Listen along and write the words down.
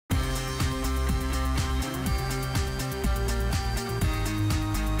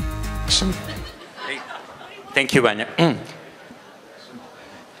question. Thank you, Vanya.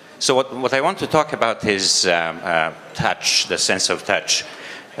 So what I want to talk about is touch, the sense of touch.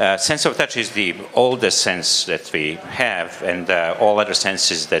 Sense of touch is the oldest sense that we have, and all other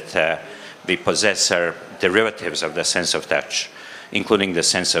senses that we possess are derivatives of the sense of touch, including the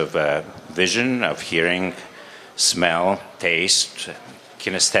sense of vision, of hearing, smell, taste,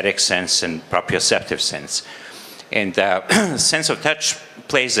 kinesthetic sense, and proprioceptive sense. And sense of touch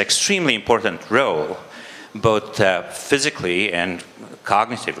plays an extremely important role, both physically and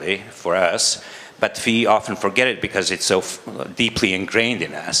cognitively for us, but we often forget it because it's so deeply ingrained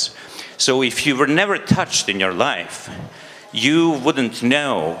in us. So if you were never touched in your life, you wouldn't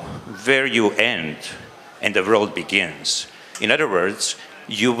know where you end and the world begins. In other words,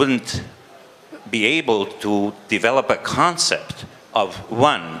 you wouldn't be able to develop a concept of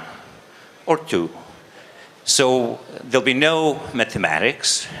one or two. So there'll be no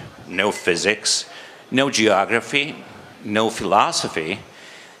mathematics, no physics, no geography, no philosophy.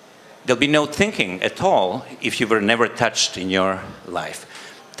 There'll be no thinking at all if you were never touched in your life.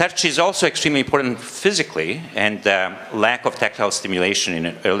 Touch is also extremely important physically, and lack of tactile stimulation in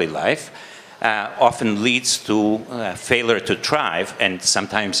an early life often leads to failure to thrive and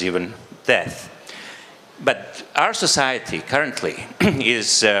sometimes even death. But our society currently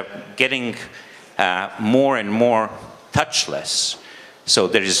is getting more and more touchless. So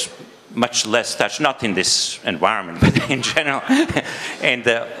there is much less touch, not in this environment, but in general. And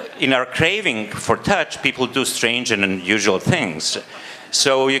in our craving for touch, people do strange and unusual things.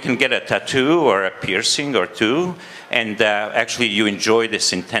 So you can get a tattoo or a piercing or two, and actually you enjoy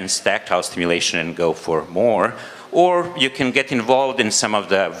this intense tactile stimulation and go for more. Or you can get involved in some of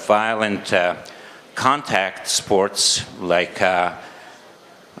the violent contact sports like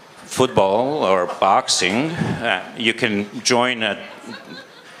football or boxing. You can join a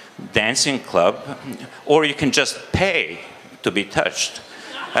dancing club, or you can just pay to be touched,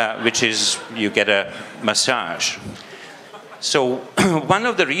 which is you get a massage. So one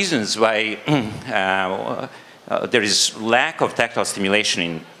of the reasons why there is lack of tactile stimulation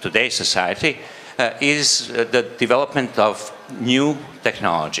in today's society is the development of new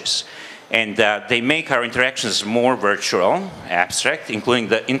technologies. And they make our interactions more virtual, abstract, including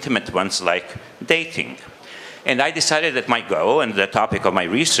the intimate ones like dating. And I decided that my goal and the topic of my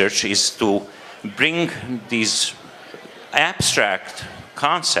research is to bring these abstract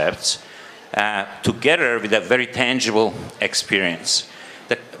concepts together with a very tangible experience.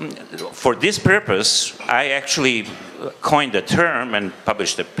 For this purpose, I actually coined a term and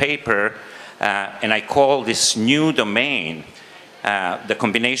published a paper, and I call this new domain, the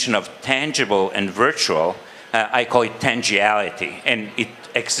combination of tangible and virtual, I call it tangiality. And it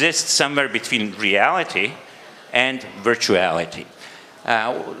exists somewhere between reality and virtuality.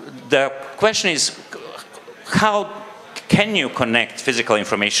 The question is, how can you connect physical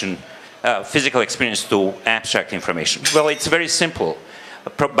information, physical experience to abstract information? Well, it's very simple.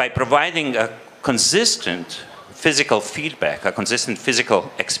 By providing a consistent physical feedback, a consistent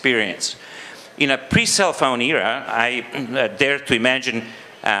physical experience. In a pre-cell phone era, I dare to imagine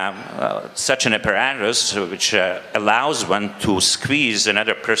such an apparatus which allows one to squeeze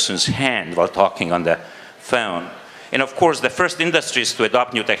another person's hand while talking on the phone. And of course, the first industries to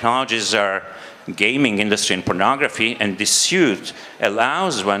adopt new technologies are gaming industry and pornography, and this suit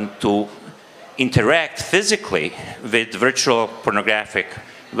allows one to interact physically with virtual pornographic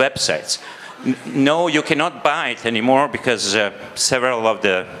websites. No, you cannot buy it anymore because several of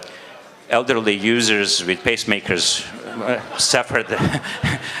the elderly users with pacemakers suffered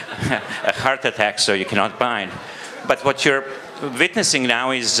a heart attack, so you cannot buy it. But what you're witnessing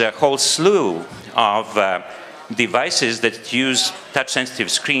now is a whole slew of devices that use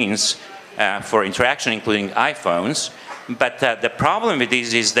touch-sensitive screens for interaction, including iPhones. But the problem with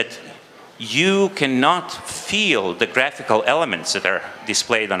these is that you cannot feel the graphical elements that are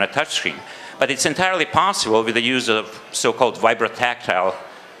displayed on a touchscreen. But it's entirely possible with the use of so-called vibrotactile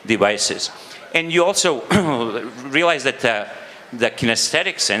devices. And you also realize that the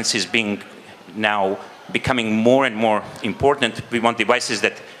kinesthetic sense is now becoming more and more important. We want devices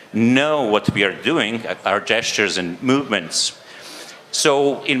that know what we are doing, our gestures and movements.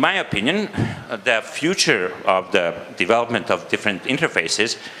 So in my opinion, the future of the development of different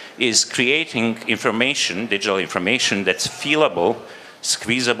interfaces is creating information, digital information, that's feelable,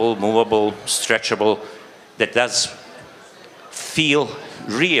 squeezable, movable, stretchable, that does feel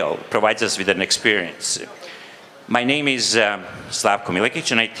real, provides us with an experience. My name is Slavko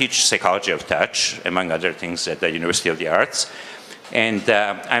Milekic, and I teach psychology of touch, among other things, at the University of the Arts. And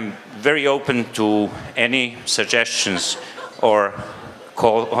I'm very open to any suggestions or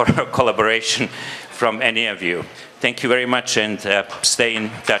call or collaboration from any of you. Thank you very much, and stay in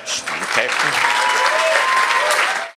touch. Okay?